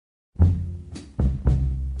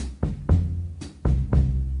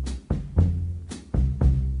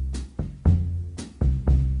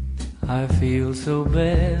I feel so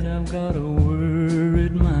bad, I've got a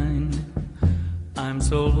worried mind. I'm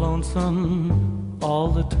so lonesome all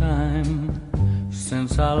the time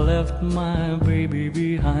since I left my baby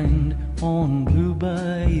behind on Blue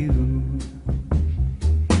Bayou.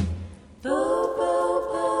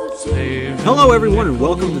 Hello everyone and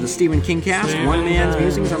welcome to the Stephen King Cast, one man's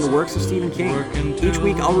musings on the works of Stephen King. Each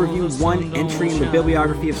week I'll review one entry in the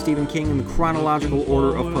bibliography of Stephen King in the chronological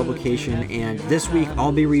order of publication, and this week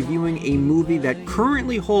I'll be reviewing a movie that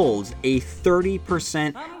currently holds a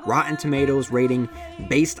 30% Rotten Tomatoes rating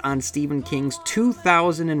based on Stephen King's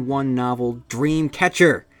 2001 novel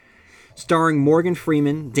Dreamcatcher. Starring Morgan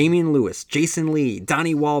Freeman, Damian Lewis, Jason Lee,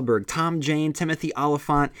 Donnie Wahlberg, Tom Jane, Timothy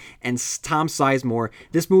Olyphant, and Tom Sizemore,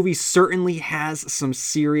 this movie certainly has some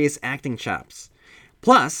serious acting chops.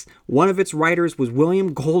 Plus, one of its writers was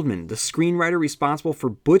William Goldman, the screenwriter responsible for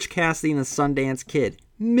Butch Cassidy and the Sundance Kid,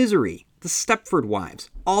 Misery, The Stepford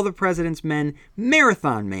Wives, All the President's Men,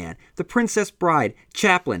 Marathon Man, The Princess Bride,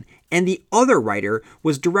 Chaplin, and the other writer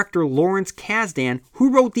was director Lawrence Kasdan, who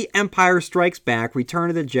wrote The Empire Strikes Back, Return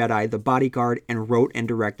of the Jedi, The Bodyguard, and wrote and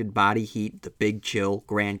directed Body Heat, The Big Chill,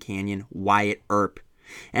 Grand Canyon, Wyatt Earp.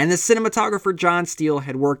 And the cinematographer John Steele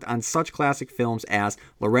had worked on such classic films as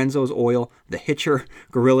Lorenzo's Oil, The Hitcher,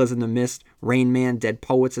 Gorillas in the Mist, Rain Man, Dead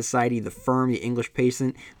Poets Society, The Firm, The English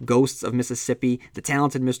Patient, Ghosts of Mississippi, The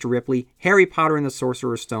Talented Mr. Ripley, Harry Potter and the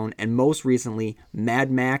Sorcerer's Stone, and most recently,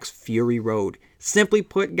 Mad Max Fury Road. Simply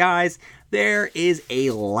put, guys, there is a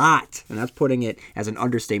lot, and that's putting it as an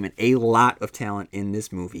understatement, a lot of talent in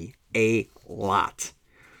this movie. A lot.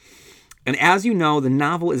 And as you know, the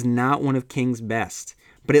novel is not one of King's best.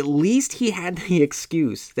 But at least he had the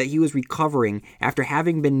excuse that he was recovering after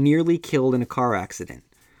having been nearly killed in a car accident.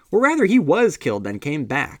 Or rather, he was killed, then came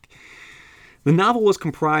back. The novel was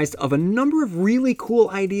comprised of a number of really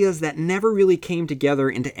cool ideas that never really came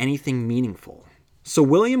together into anything meaningful. So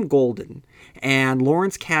William Goldman and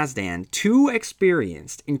Lawrence Kasdan, two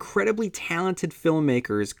experienced, incredibly talented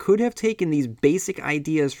filmmakers, could have taken these basic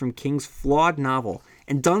ideas from King's flawed novel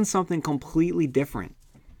and done something completely different.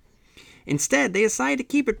 Instead, they decided to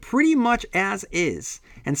keep it pretty much as is,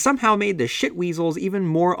 and somehow made the shitweasels even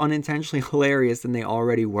more unintentionally hilarious than they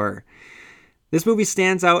already were. This movie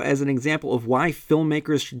stands out as an example of why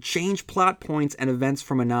filmmakers should change plot points and events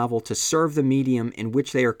from a novel to serve the medium in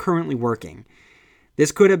which they are currently working.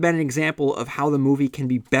 This could have been an example of how the movie can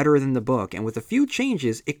be better than the book, and with a few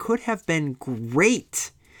changes, it could have been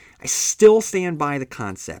great. I still stand by the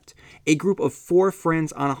concept. A group of 4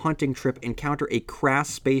 friends on a hunting trip encounter a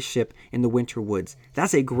crashed spaceship in the winter woods.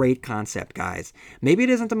 That's a great concept, guys. Maybe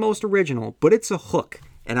it isn't the most original, but it's a hook,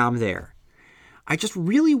 and I'm there. I just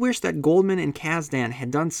really wish that Goldman and Kasdan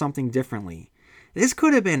had done something differently. This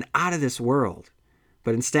could have been out of this world.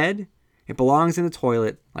 But instead, it belongs in the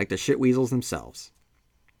toilet like the shitweasels themselves.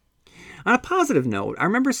 On a positive note, I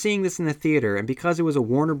remember seeing this in the theater, and because it was a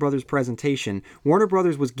Warner Brothers presentation, Warner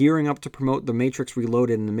Brothers was gearing up to promote The Matrix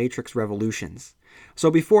Reloaded and The Matrix Revolutions.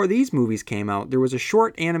 So before these movies came out, there was a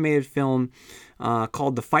short animated film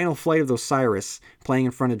called The Final Flight of Osiris playing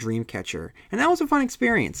in front of Dreamcatcher, and that was a fun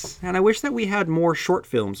experience, and I wish that we had more short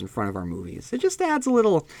films in front of our movies. It just adds a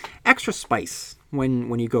little extra spice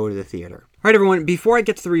when you go to the theater. All right, everyone, before I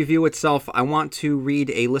get to the review itself, I want to read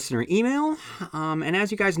a listener email. And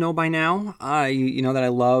as you guys know by now, you know that I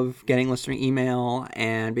love getting listener email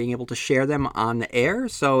and being able to share them on the air.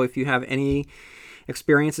 So if you have any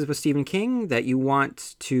experiences with Stephen King that you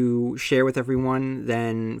want to share with everyone,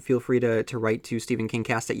 then feel free to write to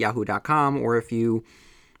stephenkingcast@yahoo.com, or if you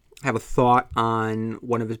have a thought on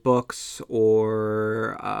one of his books,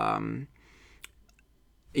 or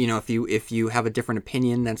if you have a different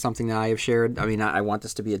opinion than something that I have shared. I mean, I want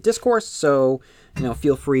this to be a discourse, so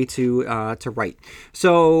feel free to write.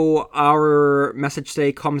 So our message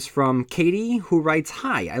today comes from Katie, who writes,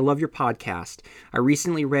 "Hi, I love your podcast. I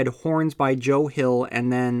recently read Horns by Joe Hill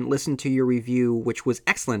and then listened to your review, which was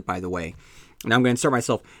excellent, by the way." Now I'm going to insert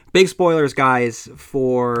myself. Big spoilers, guys,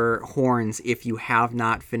 for Horns. If you have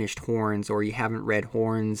not finished Horns or you haven't read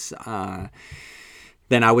Horns,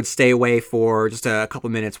 then I would stay away for just a couple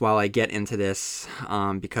minutes while I get into this,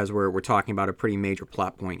 because we're talking about a pretty major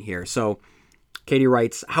plot point here. So Katie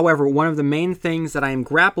writes, "However, one of the main things that I am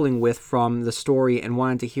grappling with from the story and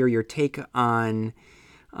wanted to hear your take on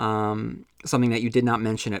something that you did not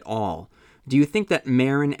mention at all. Do you think that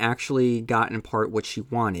Marin actually got in part what she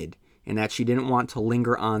wanted, and that she didn't want to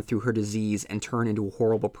linger on through her disease and turn into a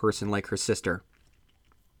horrible person like her sister?"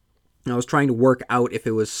 I was trying to work out if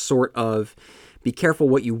it was sort of be careful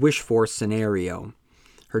what you wish for scenario.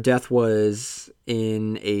 Her death was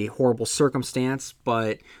in a horrible circumstance,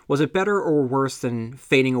 but was it better or worse than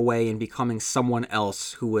fading away and becoming someone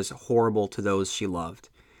else who was horrible to those she loved?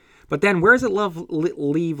 But then where does it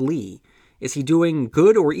leave Lee? Is he doing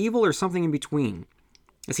good or evil or something in between?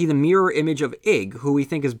 Is he the mirror image of Ig, who we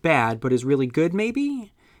think is bad but is really good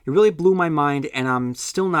maybe? It really blew my mind, and I'm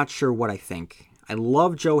still not sure what I think. I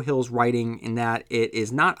love Joe Hill's writing in that it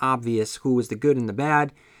is not obvious who is the good and the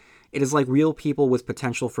bad. It is like real people with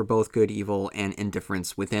potential for both good, evil, and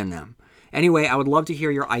indifference within them. Anyway, I would love to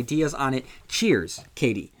hear your ideas on it. Cheers,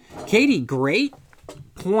 Katie. Katie, great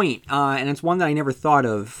point, and it's one that I never thought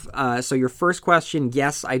of. So your first question,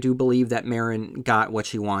 yes, I do believe that Merrin got what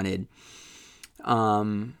she wanted,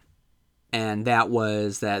 and that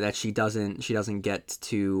was that she doesn't get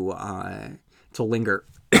to linger.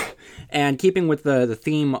 And keeping with the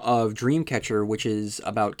theme of Dreamcatcher, which is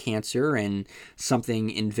about cancer and something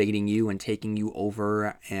invading you and taking you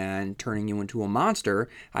over and turning you into a monster,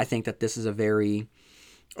 I think that this is a very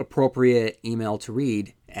appropriate email to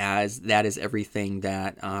read, as that is everything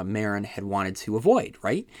that Merrin had wanted to avoid,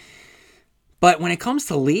 right? But when it comes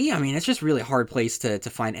to Lee, I mean, it's just really a hard place to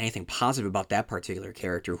find anything positive about that particular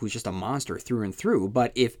character, who's just a monster through and through.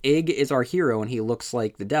 But if Ig is our hero and he looks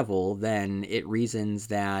like the devil, then it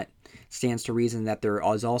stands to reason that there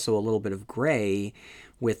is also a little bit of gray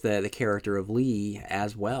with the character of Lee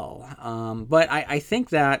as well. But I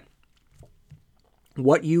think that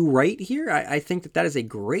what you write here, I think that is a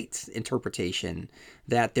great interpretation,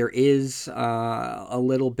 that there is a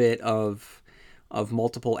little bit of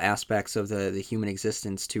multiple aspects of the human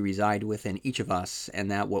existence to reside within each of us,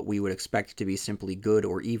 and that what we would expect to be simply good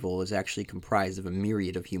or evil is actually comprised of a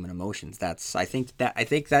myriad of human emotions. I think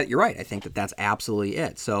that you're right. I think that that's absolutely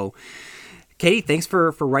it. So, Katie, thanks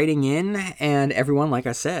for writing in, and everyone, like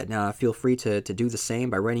I said, feel free to do the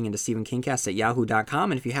same by writing into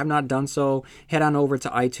StephenKingcast@yahoo.com, and if you have not done so, head on over to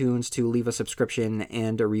iTunes to leave a subscription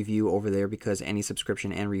and a review over there, because any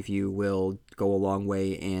subscription and review will go a long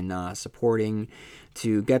way in supporting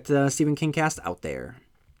to get Stephen King Cast out there.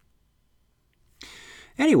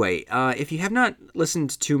 Anyway, if you have not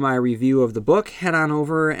listened to my review of the book, head on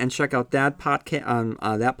over and check out that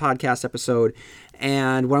podcast episode.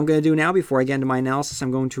 And what I'm going to do now, before I get into my analysis,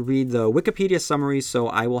 I'm going to read the Wikipedia summary, so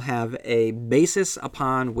I will have a basis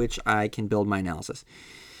upon which I can build my analysis.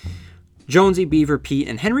 Jonesy, Beaver, Pete,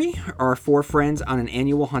 and Henry are 4 friends on an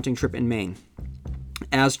annual hunting trip in Maine.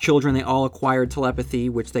 As children, they all acquired telepathy,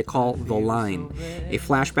 which they call the Line. A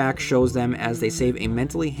flashback shows them as they save a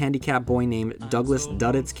mentally handicapped boy named Douglas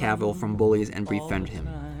Duddits Cavill from bullies and befriend him.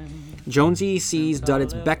 Jonesy sees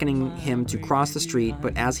Duddits beckoning him to cross the street,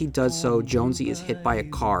 but as he does so, Jonesy is hit by a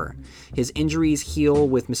car. His injuries heal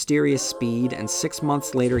with mysterious speed, and 6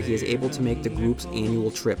 months later, he is able to make the group's annual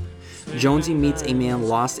trip. Jonesy meets a man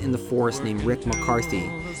lost in the forest named Rick McCarthy.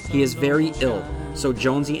 He is very ill, so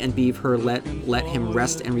Jonesy and Beaver let him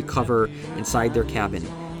rest and recover inside their cabin.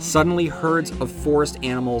 Suddenly, herds of forest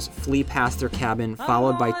animals flee past their cabin,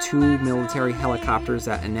 followed by 2 military helicopters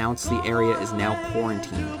that announce the area is now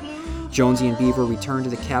quarantined. Jonesy and Beaver return to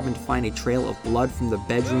the cabin to find a trail of blood from the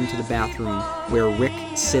bedroom to the bathroom, where Rick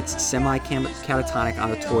sits semi-catatonic on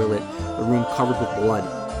the toilet, the room covered with blood.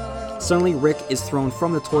 Suddenly, Rick is thrown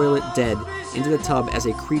from the toilet dead into the tub as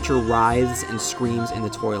a creature writhes and screams in the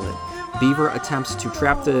toilet. Beaver attempts to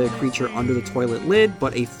trap the creature under the toilet lid,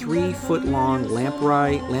 but a 3-foot-long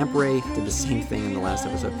lamprey did the same thing in the last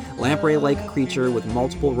episode. Lamprey-like creature with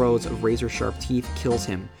multiple rows of razor-sharp teeth kills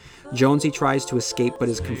him. Jonesy tries to escape, but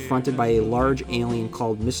is confronted by a large alien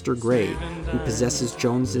called Mr. Gray, who possesses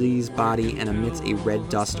Jonesy's body and emits a red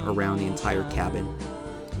dust around the entire cabin.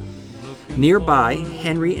 Nearby,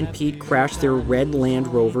 Henry and Pete crash their red Land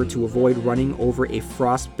Rover to avoid running over a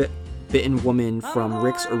frostbitten woman from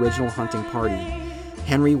Rick's original hunting party.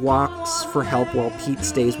 Henry walks for help while Pete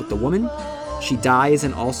stays with the woman. She dies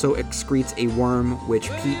and also excretes a worm, which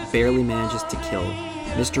Pete barely manages to kill.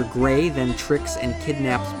 Mr. Gray then tricks and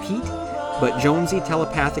kidnaps Pete, but Jonesy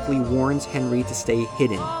telepathically warns Henry to stay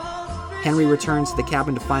hidden. Henry returns to the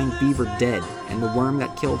cabin to find Beaver dead, and the worm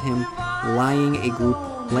that killed him laying a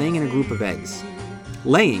group of eggs.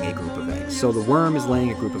 So the worm is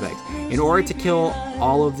laying a group of eggs. In order to kill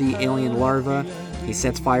all of the alien larvae, he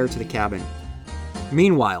sets fire to the cabin.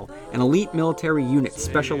 Meanwhile, an elite military unit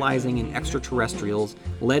specializing in extraterrestrials,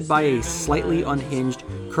 led by a slightly unhinged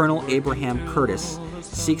Colonel Abraham Curtis,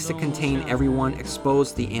 seeks to contain everyone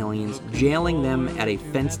exposed to the aliens, jailing them at a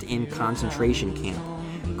fenced-in concentration camp.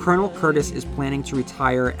 Colonel Curtis is planning to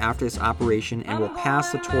retire after this operation and will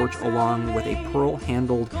pass the torch along with a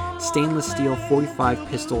pearl-handled stainless steel .45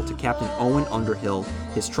 pistol to Captain Owen Underhill,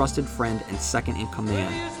 his trusted friend and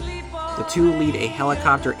second-in-command. The two lead a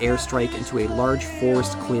helicopter airstrike into a large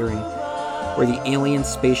forest clearing where the alien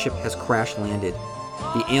spaceship has crash-landed.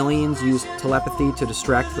 The aliens use telepathy to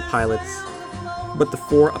distract the pilots, but the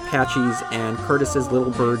four Apaches and Curtis's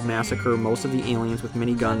Little Bird massacre most of the aliens with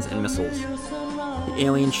miniguns and missiles. The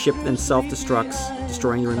alien ship then self-destructs,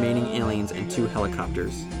 destroying the remaining aliens and two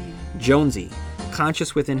helicopters. Jonesy,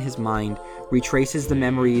 conscious within his mind, retraces the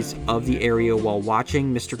memories of the area while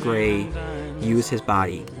watching Mr. Gray use his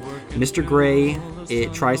body. Mr. Gray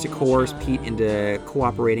tries to coerce Pete into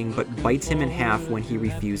cooperating, but bites him in half when he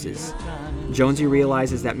refuses. Jonesy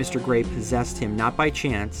realizes that Mr. Gray possessed him not by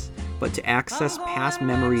chance, but to access past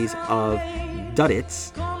memories of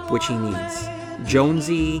Duddits, which he needs.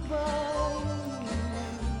 Jonesy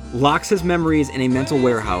locks his memories in a mental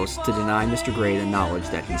warehouse to deny Mr. Gray the knowledge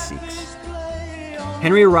that he seeks.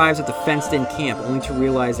 Henry arrives at the fenced-in camp only to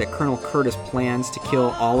realize that Colonel Curtis plans to kill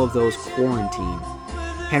all of those quarantined.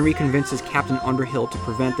 Henry convinces Captain Underhill to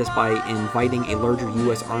prevent this by inviting a larger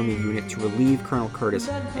U.S. Army unit to relieve Colonel Curtis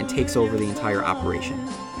and takes over the entire operation.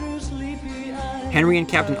 Henry and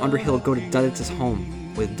Captain Underhill go to Duddits'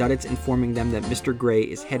 home, with Duddits informing them that Mr. Gray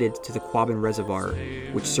is headed to the Quabbin Reservoir,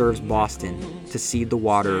 which serves Boston, to seed the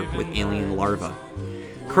water with alien larvae.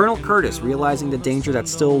 Colonel Curtis, realizing the danger that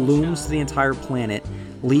still looms to the entire planet,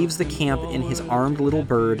 leaves the camp in his armed Little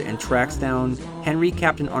Bird and tracks down Henry,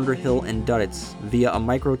 Captain Underhill, and Duddits via a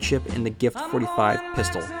microchip in the Gift 45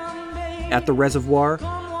 pistol. At the reservoir,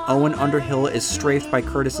 Owen Underhill is strafed by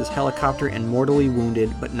Curtis's helicopter and mortally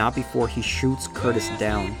wounded, but not before he shoots Curtis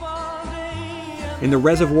down. In the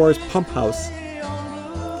reservoir's pump house,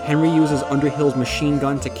 Henry uses Underhill's machine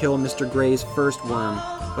gun to kill Mr. Gray's first worm,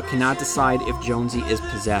 but cannot decide if Jonesy is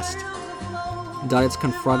possessed. Duddits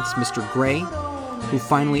confronts Mr. Gray, who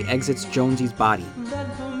finally exits Jonesy's body.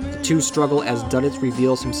 The two struggle as Duddits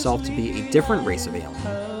reveals himself to be a different race of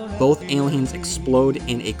alien. Both aliens explode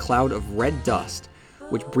in a cloud of red dust,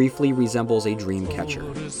 which briefly resembles a dream catcher.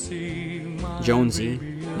 Jonesy,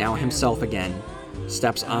 now himself again,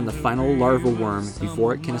 steps on the final larva worm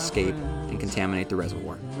before it can escape and contaminate the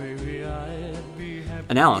reservoir.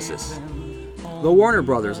 Analysis. The Warner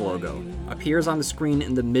Brothers logo appears on the screen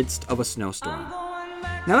in the midst of a snowstorm.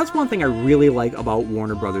 Now that's one thing I really like about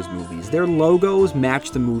Warner Brothers movies. Their logos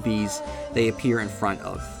match the movies they appear in front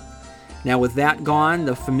of. Now with that gone,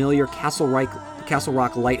 the familiar Castle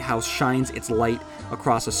Rock lighthouse shines its light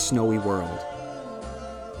across a snowy world.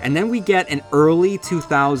 And then we get an early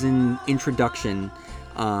 2000 introduction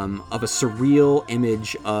of a surreal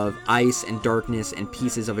image of ice and darkness and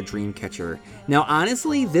pieces of a dream catcher. Now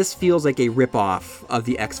honestly, this feels like a ripoff of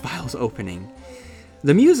the X-Files opening.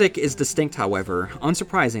 The music is distinct, however,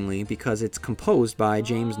 unsurprisingly, because it's composed by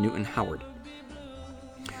James Newton Howard.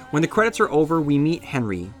 When the credits are over, we meet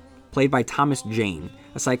Henry, played by Thomas Jane,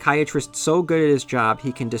 a psychiatrist so good at his job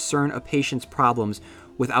he can discern a patient's problems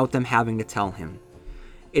without them having to tell him.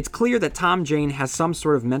 It's clear that Tom Jane has some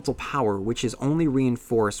sort of mental power, which is only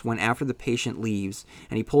reinforced when after the patient leaves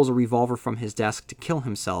and he pulls a revolver from his desk to kill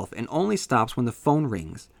himself and only stops when the phone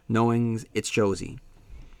rings, knowing it's Josie.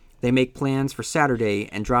 They make plans for Saturday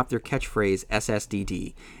and drop their catchphrase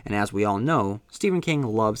SSDD, and as we all know, Stephen King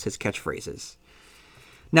loves his catchphrases.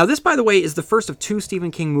 Now this, by the way, is the first of two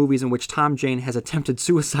Stephen King movies in which Tom Jane has attempted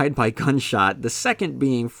suicide by gunshot, the second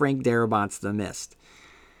being Frank Darabont's The Mist.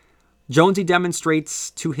 Jonesy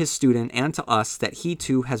demonstrates to his student and to us that he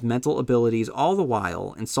too has mental abilities, all the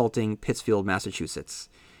while insulting Pittsfield, Massachusetts.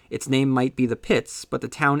 Its name might be the Pitts, but the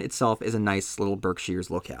town itself is a nice little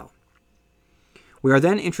Berkshire's locale. We are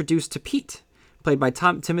then introduced to Pete, played by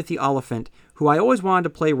Timothy Olyphant, who I always wanted to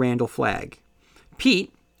play Randall Flagg.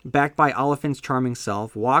 Pete, backed by Oliphant's charming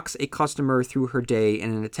self, walks a customer through her day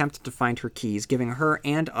in an attempt to find her keys, giving her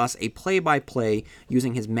and us a play-by-play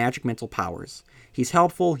using his magic mental powers. He's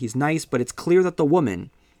helpful, he's nice, but it's clear that the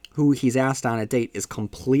woman, who he's asked on a date, is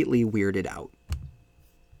completely weirded out.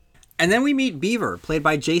 And then we meet Beaver, played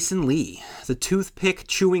by Jason Lee, the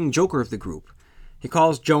toothpick-chewing joker of the group. He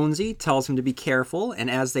calls Jonesy, tells him to be careful,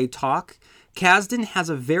 and as they talk, Kasdan has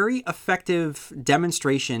a very effective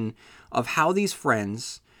demonstration of how these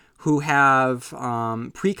friends who have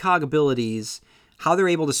precog abilities, how they're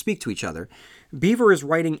able to speak to each other. Beaver is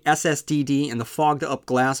writing SSDD in the fogged-up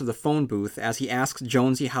glass of the phone booth as he asks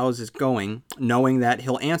Jonesy how's it going, knowing that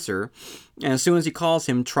he'll answer, and as soon as he calls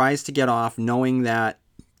him, tries to get off, knowing that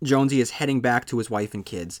Jonesy is heading back to his wife and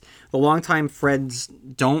kids. The longtime friends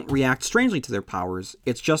don't react strangely to their powers.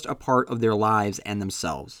 It's just a part of their lives and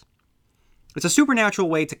themselves. It's a supernatural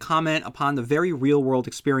way to comment upon the very real-world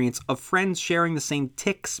experience of friends sharing the same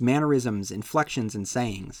tics, mannerisms, inflections, and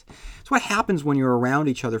sayings. It's what happens when you're around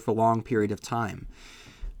each other for a long period of time.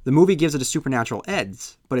 The movie gives it a supernatural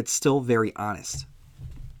edge, but it's still very honest.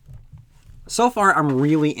 So far, I'm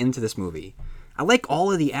really into this movie. I like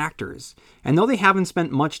all of the actors, and though they haven't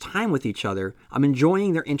spent much time with each other, I'm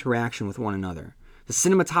enjoying their interaction with one another. The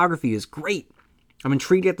cinematography is great. I'm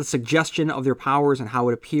intrigued at the suggestion of their powers and how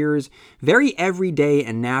it appears very everyday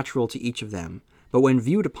and natural to each of them, but when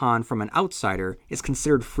viewed upon from an outsider, is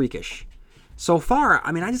considered freakish. So far,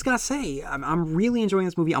 I just gotta say, I'm really enjoying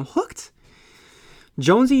this movie. I'm hooked.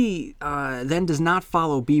 Jonesy then does not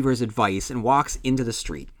follow Beaver's advice and walks into the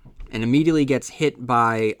street, and immediately gets hit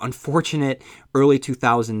by unfortunate early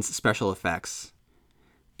 2000s special effects.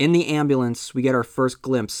 In the ambulance, we get our first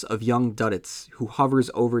glimpse of young Duddits, who hovers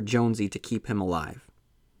over Jonesy to keep him alive.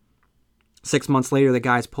 6 months later, the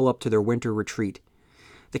guys pull up to their winter retreat.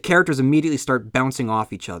 The characters immediately start bouncing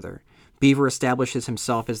off each other. Beaver establishes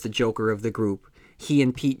himself as the joker of the group. He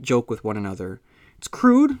and Pete joke with one another. It's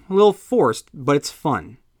crude, a little forced, but it's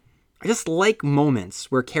fun. I just like moments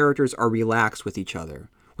where characters are relaxed with each other,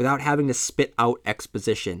 without having to spit out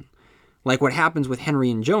exposition. Like what happens with Henry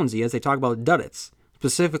and Jonesy as they talk about Duddits,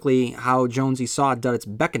 specifically how Jonesy saw Duddits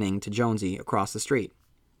beckoning to Jonesy across the street.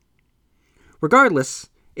 Regardless,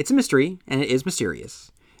 it's a mystery, and it is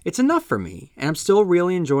mysterious. It's enough for me, and I'm still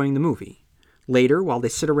really enjoying the movie. Later, while they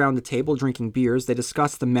sit around the table drinking beers, they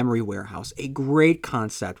discuss the memory warehouse, a great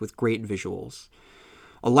concept with great visuals.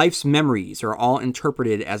 A life's memories are all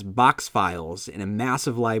interpreted as box files in a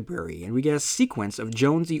massive library, and we get a sequence of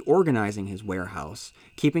Jonesy organizing his warehouse,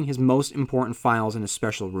 keeping his most important files in a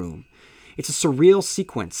special room. It's a surreal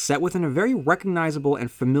sequence set within a very recognizable and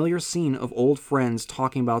familiar scene of old friends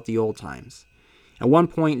talking about the old times. At one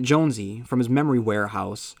point, Jonesy, from his memory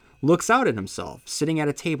warehouse, looks out at himself, sitting at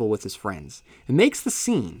a table with his friends, and makes the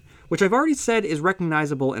scene, which I've already said is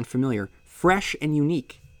recognizable and familiar, fresh and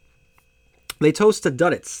unique. They toast to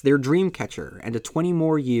Duddits, their dream catcher, and to 20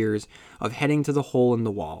 more years of heading to the hole in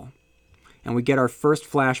the wall. And we get our first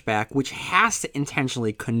flashback, which has to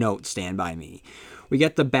intentionally connote Stand By Me. We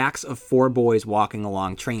get the backs of 4 boys walking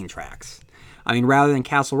along train tracks. Rather than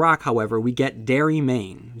Castle Rock, however, we get Derry,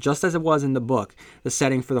 Maine, just as it was in the book, the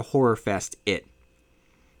setting for the horror fest, It.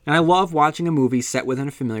 And I love watching a movie set within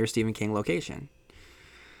a familiar Stephen King location.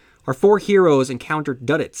 Our 4 heroes encounter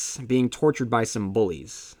Duddits being tortured by some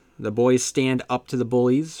bullies. The boys stand up to the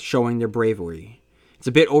bullies, showing their bravery. It's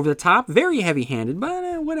a bit over the top, very heavy-handed,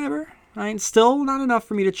 but whatever. Still not enough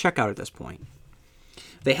for me to check out at this point.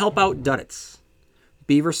 They help out Duddits.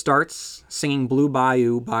 Beaver starts singing Blue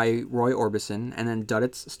Bayou by Roy Orbison, and then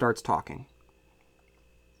Duddits starts talking.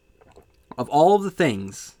 Of all of the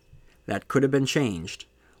things that could have been changed,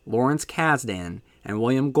 Lawrence Kasdan and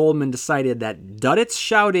William Goldman decided that Duddits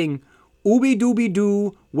shouting, "Ooby dooby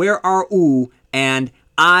doo, where are oo?" and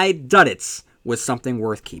 "I Duddits" was something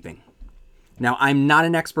worth keeping. Now, I'm not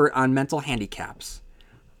an expert on mental handicaps,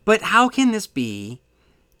 but how can this be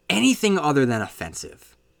anything other than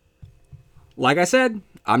offensive? Like I said,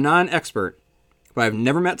 I'm not an expert, but I've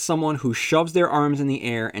never met someone who shoves their arms in the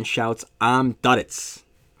air and shouts, "I'm Duddits."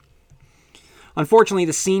 Unfortunately,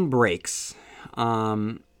 the scene breaks.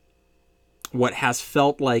 What has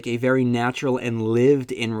felt like a very natural and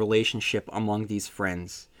lived-in relationship among these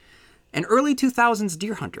friends. An early 2000s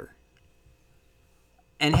Deer Hunter.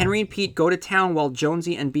 And Henry and Pete go to town while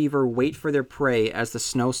Jonesy and Beaver wait for their prey as the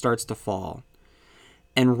snow starts to fall.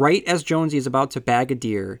 And right as Jonesy is about to bag a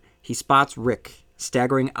deer, he spots Rick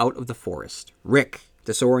staggering out of the forest. Rick,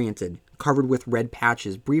 disoriented, covered with red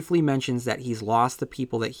patches, briefly mentions that he's lost the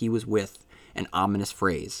people that he was with, an ominous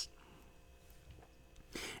phrase.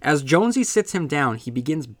 As Jonesy sits him down, he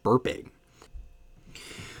begins burping.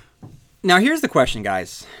 Now here's the question,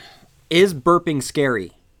 guys. Is burping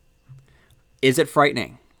scary? Is it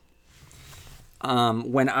frightening?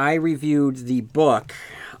 When I reviewed the book,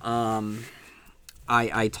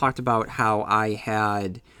 I talked about how I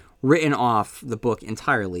had written off the book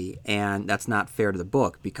entirely, and that's not fair to the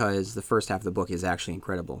book because the first half of the book is actually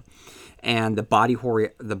incredible. And the body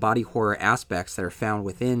horror aspects that are found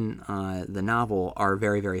within the novel are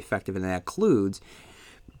very, very effective, and that includes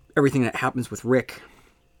everything that happens with Rick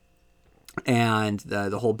and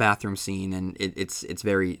the whole bathroom scene, and it's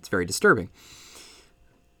very disturbing.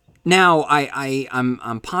 Now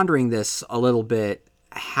I'm pondering this a little bit,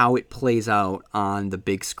 how it plays out on the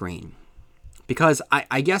big screen, because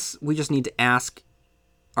I guess we just need to ask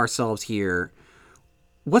ourselves here,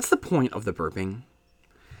 what's the point of the burping?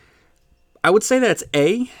 I would say that it's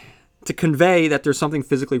A, to convey that there's something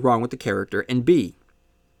physically wrong with the character, and B,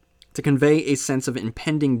 to convey a sense of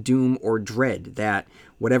impending doom or dread that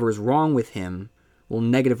whatever is wrong with him will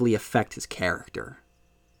negatively affect his character.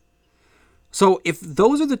 So if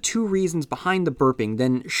those are the two reasons behind the burping,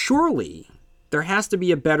 then surely there has to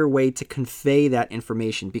be a better way to convey that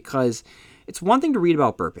information, because it's one thing to read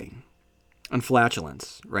about burping and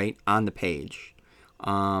flatulence, right, on the page.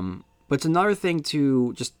 But it's another thing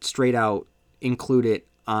to just straight out include it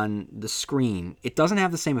on the screen. It doesn't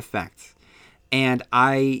have the same effect. And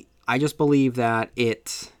I just believe that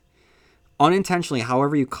it unintentionally,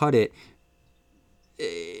 however you cut it,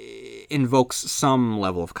 invokes some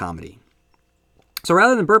level of comedy. So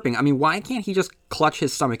rather than burping, I mean, why can't he just clutch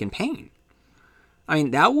his stomach in pain? I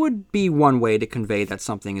mean, that would be one way to convey that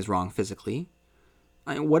something is wrong physically.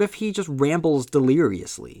 I mean, what if he just rambles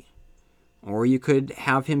deliriously? Or you could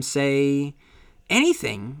have him say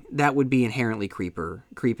anything that would be inherently creepier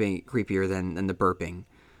than the burping.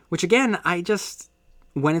 Which again,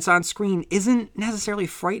 when it's on screen, isn't necessarily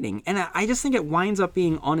frightening. And I just think it winds up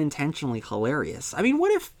being unintentionally hilarious. I mean,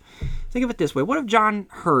 think of it this way. What if John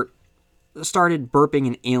Hurt started burping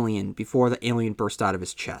an alien before the alien burst out of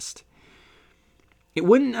his chest? It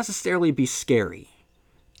wouldn't necessarily be scary.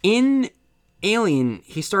 In Alien,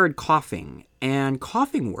 he started coughing, and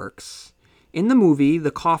coughing works. In the movie,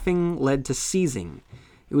 the coughing led to seizing.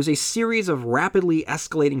 It was a series of rapidly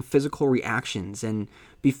escalating physical reactions, and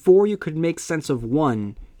before you could make sense of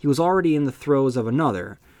one, he was already in the throes of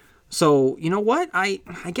another. So, you know what? I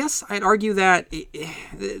guess I'd argue that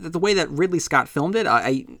the way that Ridley Scott filmed it,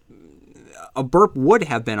 a burp would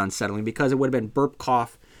have been unsettling, because it would have been burp,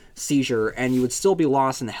 cough, seizure, and you would still be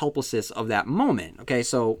lost in the helplessness of that moment. Okay,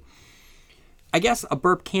 so I guess a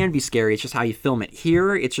burp can be scary. It's just how you film it.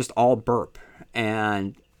 Here, it's just all burp,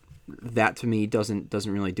 and that to me doesn't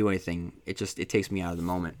really do anything. It takes me out of the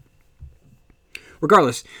moment.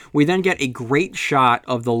 Regardless, we then get a great shot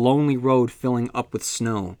of the lonely road filling up with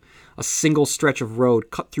snow. A single stretch of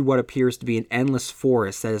road cut through what appears to be an endless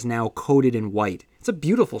forest that is now coated in white. It's a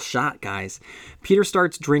beautiful shot, guys. Peter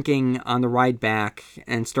starts drinking on the ride back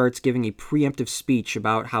and starts giving a preemptive speech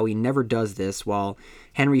about how he never does this, while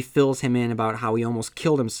Henry fills him in about how he almost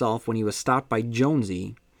killed himself when he was stopped by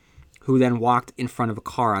Jonesy, who then walked in front of a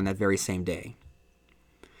car on that very same day.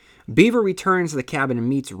 Beaver returns to the cabin and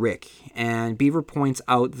meets Rick, and Beaver points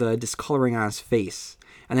out the discoloring on his face.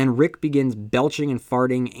 And then Rick begins belching and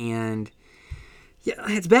farting, and yeah,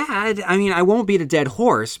 it's bad. I mean, I won't beat a dead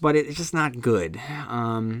horse, but it's just not good.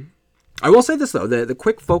 I will say this, though. The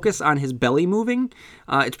quick focus on his belly moving,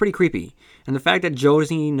 it's pretty creepy. And the fact that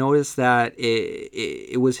Josie noticed that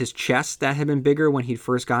it was his chest that had been bigger when he'd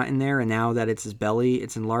first gotten there, and now that it's his belly,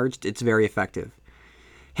 it's enlarged, it's very effective.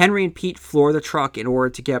 Henry and Pete floor the truck in order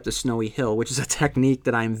to get up the snowy hill, which is a technique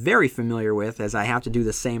that I'm very familiar with, as I have to do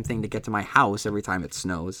the same thing to get to my house every time it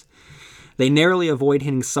snows. They narrowly avoid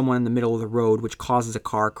hitting someone in the middle of the road, which causes a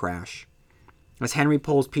car crash. As Henry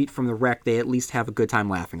pulls Pete from the wreck, they at least have a good time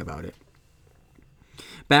laughing about it.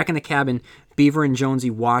 Back in the cabin, Beaver and Jonesy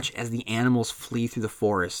watch as the animals flee through the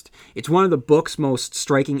forest. It's one of the book's most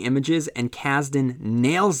striking images, and Kasdan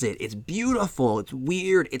nails it. It's beautiful, it's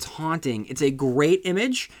weird, it's haunting. It's a great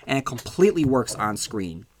image, and it completely works on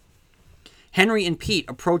screen. Henry and Pete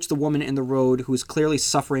approach the woman in the road who is clearly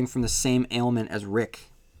suffering from the same ailment as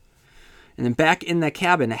Rick. And then back in the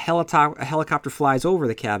cabin, a helicopter flies over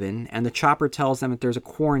the cabin, and the chopper tells them that there's a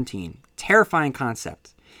quarantine. Terrifying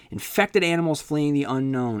concept. Infected animals fleeing the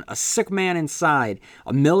unknown, a sick man inside,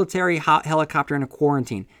 a military helicopter in a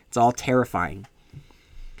quarantine. It's all terrifying.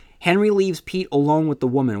 Henry leaves Pete alone with the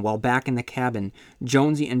woman, while back in the cabin,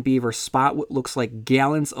 Jonesy and Beaver spot what looks like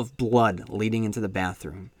gallons of blood leading into the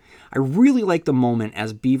bathroom. I really like the moment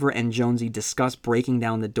as Beaver and Jonesy discuss breaking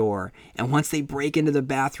down the door, and once they break into the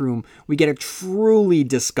bathroom, we get a truly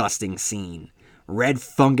disgusting scene. Red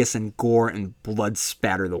fungus and gore and blood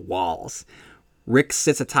spatter the walls. Rick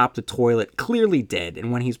sits atop the toilet, clearly dead,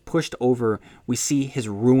 and when he's pushed over, we see his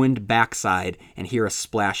ruined backside and hear a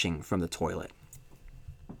splashing from the toilet.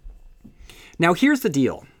 Now, here's the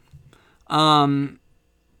deal. When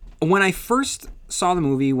I first saw the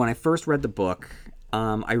movie, when I first read the book,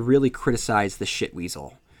 I really criticized the shit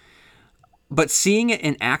weasel. But seeing it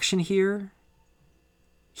in action here,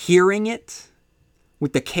 hearing it,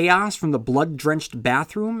 with the chaos from the blood-drenched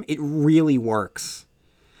bathroom, it really works.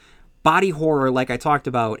 Body horror, like I talked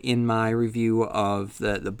about in my review of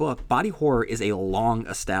the book, body horror is a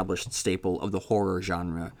long-established staple of the horror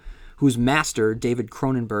genre, whose master, David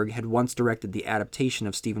Cronenberg, had once directed the adaptation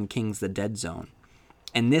of Stephen King's The Dead Zone.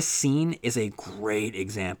 And this scene is a great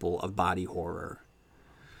example of body horror.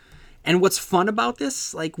 And what's fun about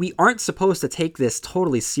this, like, we aren't supposed to take this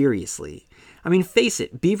totally seriously. I mean, face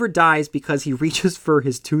it, Beaver dies because he reaches for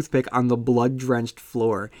his toothpick on the blood-drenched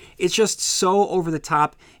floor. It's just so over the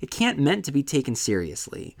top, it can't meant to be taken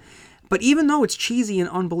seriously. But even though it's cheesy and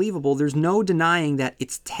unbelievable, there's no denying that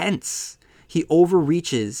it's tense. He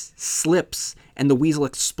overreaches, slips, and the weasel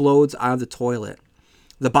explodes out of the toilet.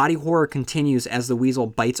 The body horror continues as the weasel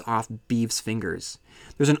bites off Beav's fingers.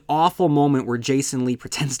 There's an awful moment where Jason Lee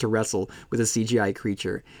pretends to wrestle with a CGI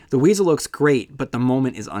creature. The weasel looks great, but the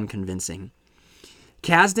moment is unconvincing.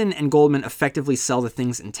 Kasdan and Goldman effectively sell the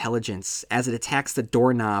thing's intelligence as it attacks the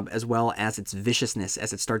doorknob as well as its viciousness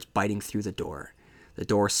as it starts biting through the door. The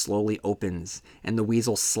door slowly opens, and the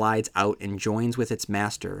weasel slides out and joins with its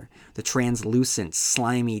master, the translucent,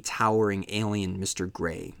 slimy, towering alien Mr.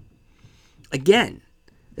 Grey. Again,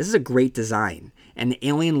 this is a great design, and the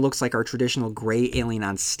alien looks like our traditional gray alien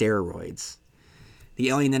on steroids. The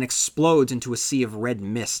alien then explodes into a sea of red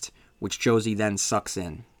mist, which Josie then sucks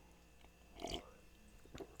in.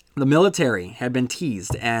 The military had been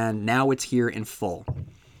teased, and now it's here in full.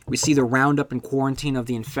 We see the roundup and quarantine of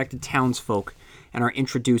the infected townsfolk and are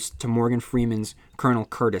introduced to Morgan Freeman's Colonel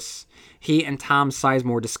Curtis. He and Tom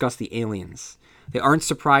Sizemore discuss the aliens. They aren't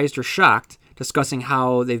surprised or shocked, discussing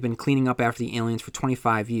how they've been cleaning up after the aliens for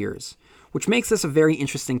 25 years, which makes this a very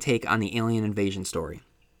interesting take on the alien invasion story.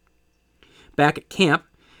 Back at camp,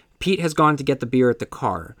 Pete has gone to get the beer at the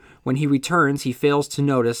car. When he returns, he fails to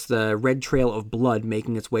notice the red trail of blood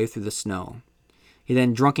making its way through the snow. He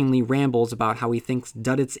then drunkenly rambles about how he thinks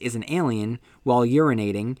Duddits is an alien. While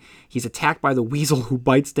urinating, he's attacked by the weasel who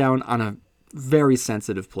bites down on a very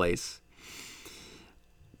sensitive place.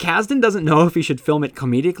 Kasdan doesn't know if he should film it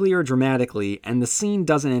comedically or dramatically, and the scene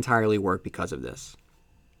doesn't entirely work because of this.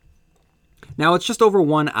 Now, it's just over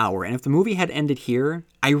 1 hour, and if the movie had ended here,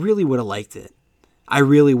 I really would have liked it. I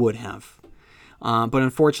really would have. But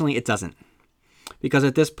unfortunately, it doesn't. Because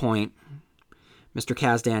at this point, Mr.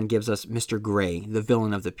 Kasdan gives us Mr. Grey, the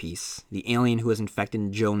villain of the piece, the alien who has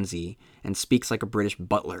infected Jonesy and speaks like a British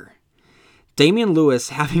butler. Damian Lewis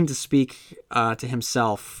having to speak to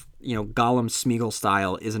himself, Gollum Smeagol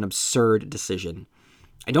style, is an absurd decision.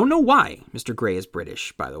 I don't know why Mr. Grey is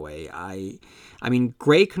British, by the way. I mean,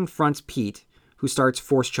 Grey confronts Pete, who starts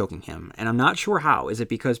force choking him, and I'm not sure how. Is it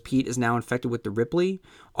because Pete is now infected with the Ripley?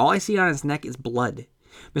 All I see on his neck is blood.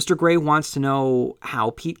 Mr. Grey wants to know how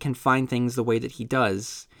Pete can find things the way that he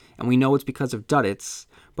does, and we know it's because of Duddits,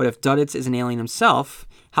 but if Duddits is an alien himself,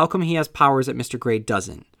 how come he has powers that Mr. Grey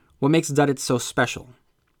doesn't? What makes Duddits so special?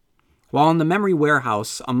 While in the memory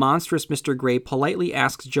warehouse, a monstrous Mr. Grey politely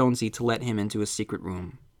asks Jonesy to let him into a secret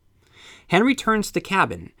room. Henry turns to the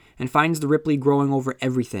cabin and finds the Ripley growing over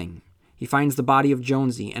everything. He finds the body of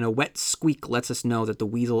Jonesy, and a wet squeak lets us know that the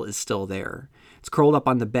weasel is still there. It's curled up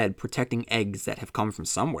on the bed, protecting eggs that have come from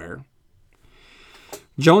somewhere.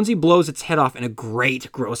 Jonesy blows its head off in a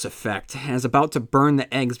great gross effect, and is about to burn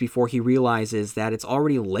the eggs before he realizes that it's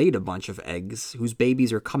already laid a bunch of eggs, whose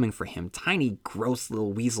babies are coming for him, tiny, gross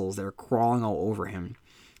little weasels that are crawling all over him.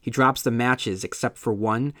 He drops the matches, except for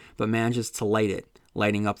one, but manages to light it,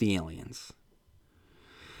 lighting up the aliens.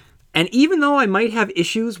 And even though I might have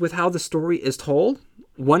issues with how the story is told,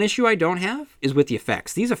 one issue I don't have is with the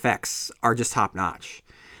effects. These effects are just top-notch.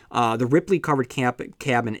 The Ripley-covered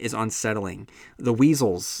cabin is unsettling. The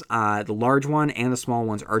weasels, the large one and the small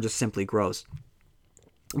ones, are just simply gross.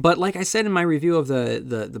 But like I said in my review of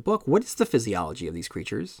the book, what is the physiology of these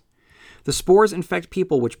creatures? The spores infect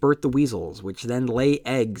people, which birth the weasels, which then lay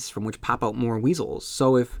eggs from which pop out more weasels.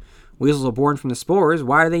 So if weasels are born from the spores,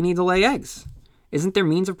 why do they need to lay eggs? Isn't their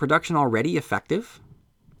means of production already effective?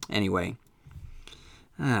 Anyway,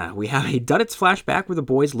 we have a Duddits flashback where the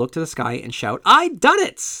boys look to the sky and shout, "I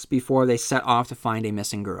Duddits!" before they set off to find a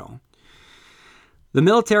missing girl. The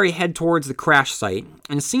military head towards the crash site,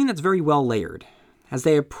 in a scene that's very well layered. As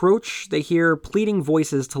they approach, they hear pleading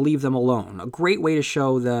voices to leave them alone, a great way to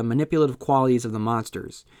show the manipulative qualities of the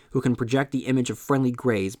monsters, who can project the image of friendly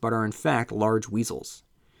greys but are in fact large weasels.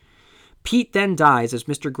 Pete then dies as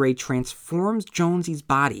Mr. Grey transforms Jonesy's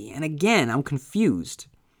body, and again, I'm confused.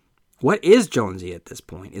 What is Jonesy at this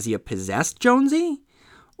point? Is he a possessed Jonesy?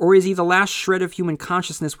 Or is he the last shred of human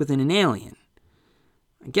consciousness within an alien?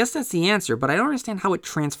 I guess that's the answer, but I don't understand how it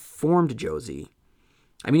transformed Josie.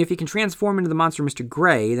 I mean, if he can transform into the monster Mr.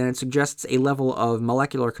 Grey, then it suggests a level of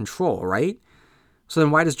molecular control, right? So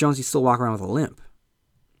then why does Jonesy still walk around with a limp?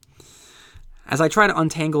 As I try to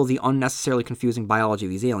untangle the unnecessarily confusing biology of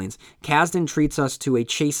these aliens, Kasdan treats us to a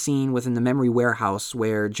chase scene within the memory warehouse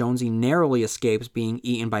where Jonesy narrowly escapes being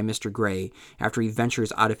eaten by Mr. Gray after he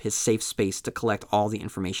ventures out of his safe space to collect all the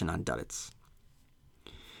information on Duddits.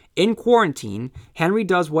 In quarantine, Henry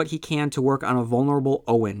does what he can to work on a vulnerable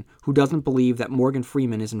Owen who doesn't believe that Morgan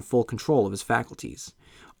Freeman is in full control of his faculties.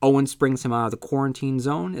 Owen springs him out of the quarantine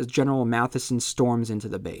zone as General Matheson storms into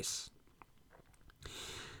the base.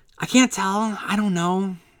 I can't tell. I don't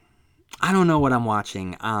know. I don't know what I'm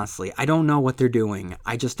watching, honestly. I don't know what they're doing.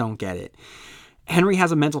 I just don't get it. Henry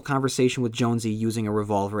has a mental conversation with Jonesy using a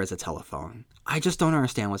revolver as a telephone. I just don't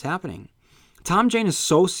understand what's happening. Tom Jane is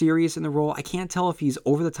so serious in the role, I can't tell if he's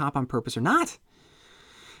over the top on purpose or not.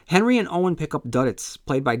 Henry and Owen pick up Duddits,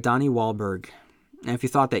 played by Donnie Wahlberg. And if you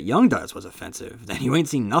thought that young Duddits was offensive, then you ain't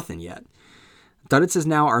seen nothing yet. Duddits is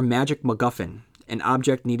now our magic MacGuffin, an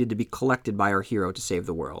object needed to be collected by our hero to save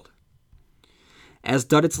the world. As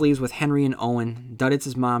Duddits leaves with Henry and Owen,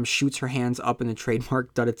 Duddits' mom shoots her hands up in the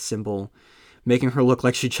trademark Duddits symbol, making her look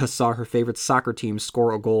like she just saw her favorite soccer team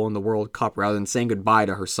score a goal in the World Cup rather than saying goodbye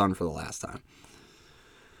to her son for the last time.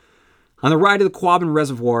 On the ride to the Quabbin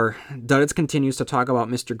Reservoir, Duddits continues to talk about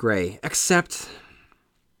Mr. Gray, except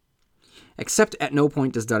at no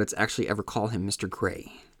point does Duddits actually ever call him Mr.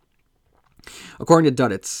 Gray. According to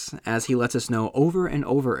Duddits, as he lets us know over and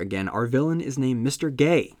over again, our villain is named Mr.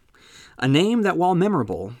 Gay, a name that, while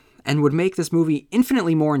memorable and would make this movie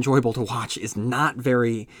infinitely more enjoyable to watch, is not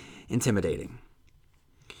very intimidating.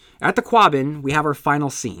 At the Quabbin, we have our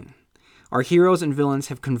final scene. Our heroes and villains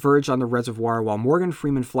have converged on the reservoir while Morgan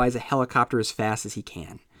Freeman flies a helicopter as fast as he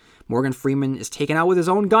can. Morgan Freeman is taken out with his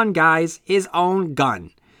own gun, guys. His own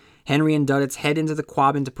gun. Henry and Duddits head into the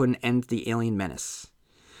Quabbin to put an end to the alien menace.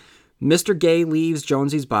 Mr. Gay leaves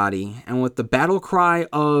Jonesy's body, and with the battle cry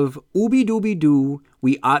of "Ooby dooby doo,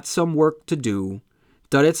 we ought some work to do,"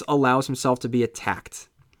 Duddits allows himself to be attacked.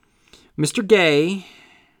 Mr. Gay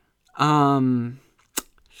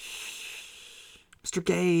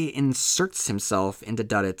inserts himself into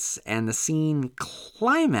Duddits, and the scene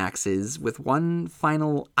climaxes with one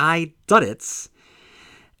final "I Duddits,"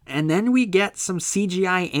 and then we get some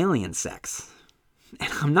CGI alien sex.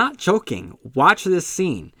 And I'm not joking. Watch this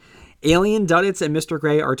scene. Alien Duddits and Mr.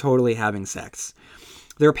 Gray are totally having sex.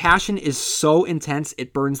 Their passion is so intense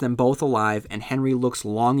it burns them both alive, and Henry looks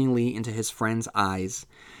longingly into his friend's eyes,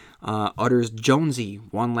 utters Jonesy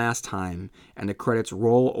one last time, and the credits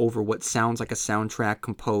roll over what sounds like a soundtrack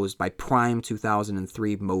composed by Prime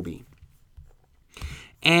 2003 Moby.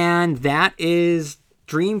 And that is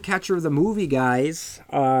Dreamcatcher the movie, guys.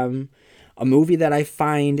 A movie that I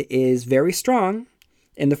find is very strong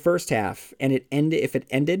in the first half, and if it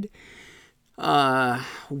ended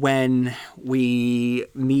when we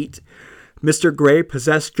meet Mr. Gray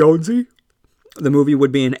possess Jonesy, the movie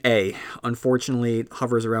would be an A. Unfortunately, it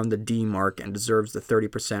hovers around the D mark and deserves the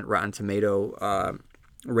 30% Rotten Tomato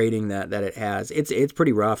rating that it has. It's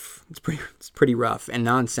pretty rough. It's pretty rough and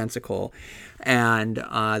nonsensical, and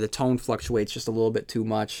the tone fluctuates just a little bit too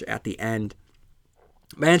much at the end.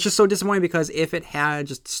 And it's just so disappointing because if it had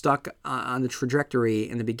just stuck on the trajectory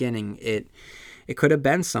in the beginning, it could have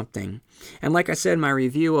been something. And like I said in my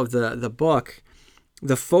review of the book,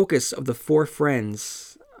 the focus of the four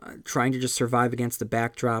friends trying to just survive against the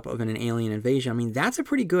backdrop of an alien invasion, I mean, that's a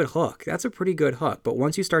pretty good hook. But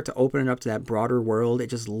once you start to open it up to that broader world, it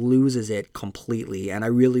just loses it completely. And I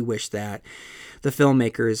really wish that the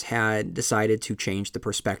filmmakers had decided to change the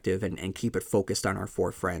perspective and keep it focused on our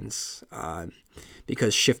four friends.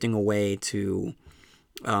 Because shifting away to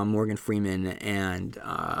Morgan Freeman and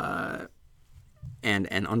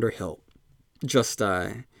Underhill,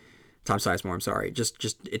 Tom Sizemore, I'm sorry, just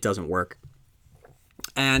it doesn't work.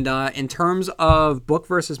 And in terms of book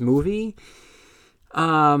versus movie,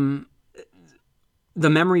 the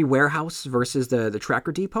Memory Warehouse versus the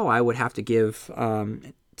Tracker Depot, I would have to give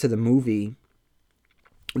to the movie.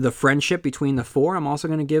 The friendship between the four, I'm also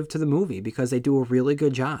going to give to the movie because they do a really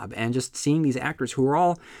good job. And just seeing these actors who are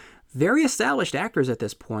all very established actors at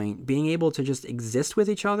this point, being able to just exist with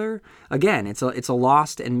each other. Again, it's a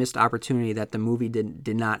lost and missed opportunity that the movie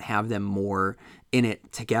did not have them more in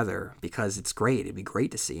it together, because it's great. It'd be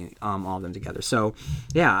great to see all of them together. So,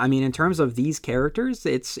 yeah, I mean, in terms of these characters,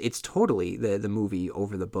 it's totally the movie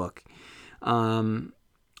over the book.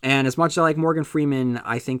 And as much as I like Morgan Freeman,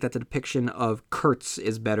 I think that the depiction of Kurtz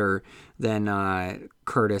is better than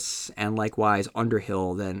Curtis, and likewise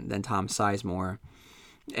Underhill than Tom Sizemore.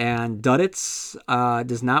 And Duddits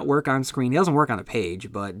does not work on screen. He doesn't work on the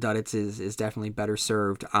page, but Duddits is definitely better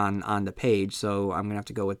served on the page, so I'm going to have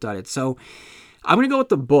to go with Duddits. So I'm going to go with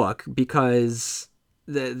the book because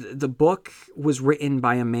the book was written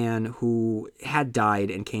by a man who had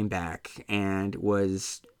died and came back and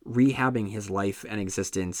was rehabbing his life and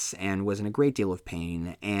existence and was in a great deal of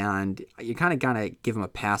pain, and you kind of gotta give him a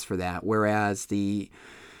pass for that, whereas the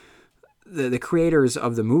creators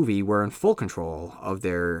of the movie were in full control of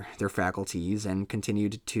their faculties and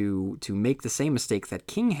continued to make the same mistakes that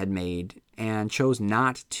King had made and chose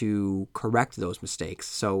not to correct those mistakes.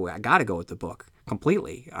 So I gotta go with the book,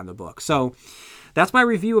 completely on the book. So that's my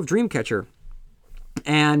review of Dreamcatcher.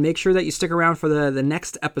 And make sure that you stick around for the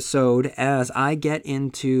next episode as I get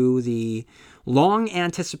into the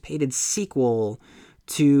long-anticipated sequel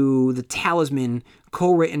to The Talisman,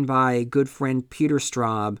 co-written by good friend Peter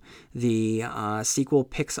Straub. The sequel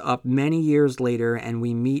picks up many years later, and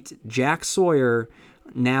we meet Jack Sawyer,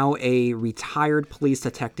 now a retired police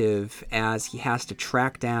detective, as he has to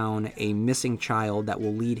track down a missing child that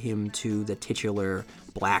will lead him to the titular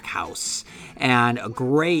Black House. And a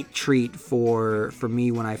great treat for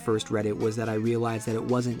me when I first read it was that I realized that it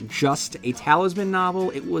wasn't just a Talisman novel,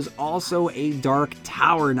 it was also a Dark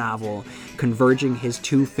Tower novel, converging his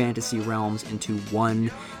two fantasy realms into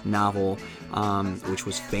one novel, which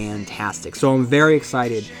was fantastic. So I'm very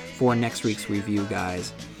excited for next week's review,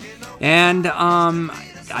 guys. And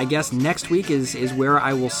I guess next week is where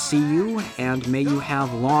I will see you, and may you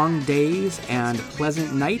have long days and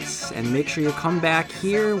pleasant nights, and make sure you come back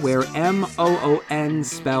here where MOON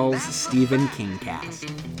spells Stephen King Cast.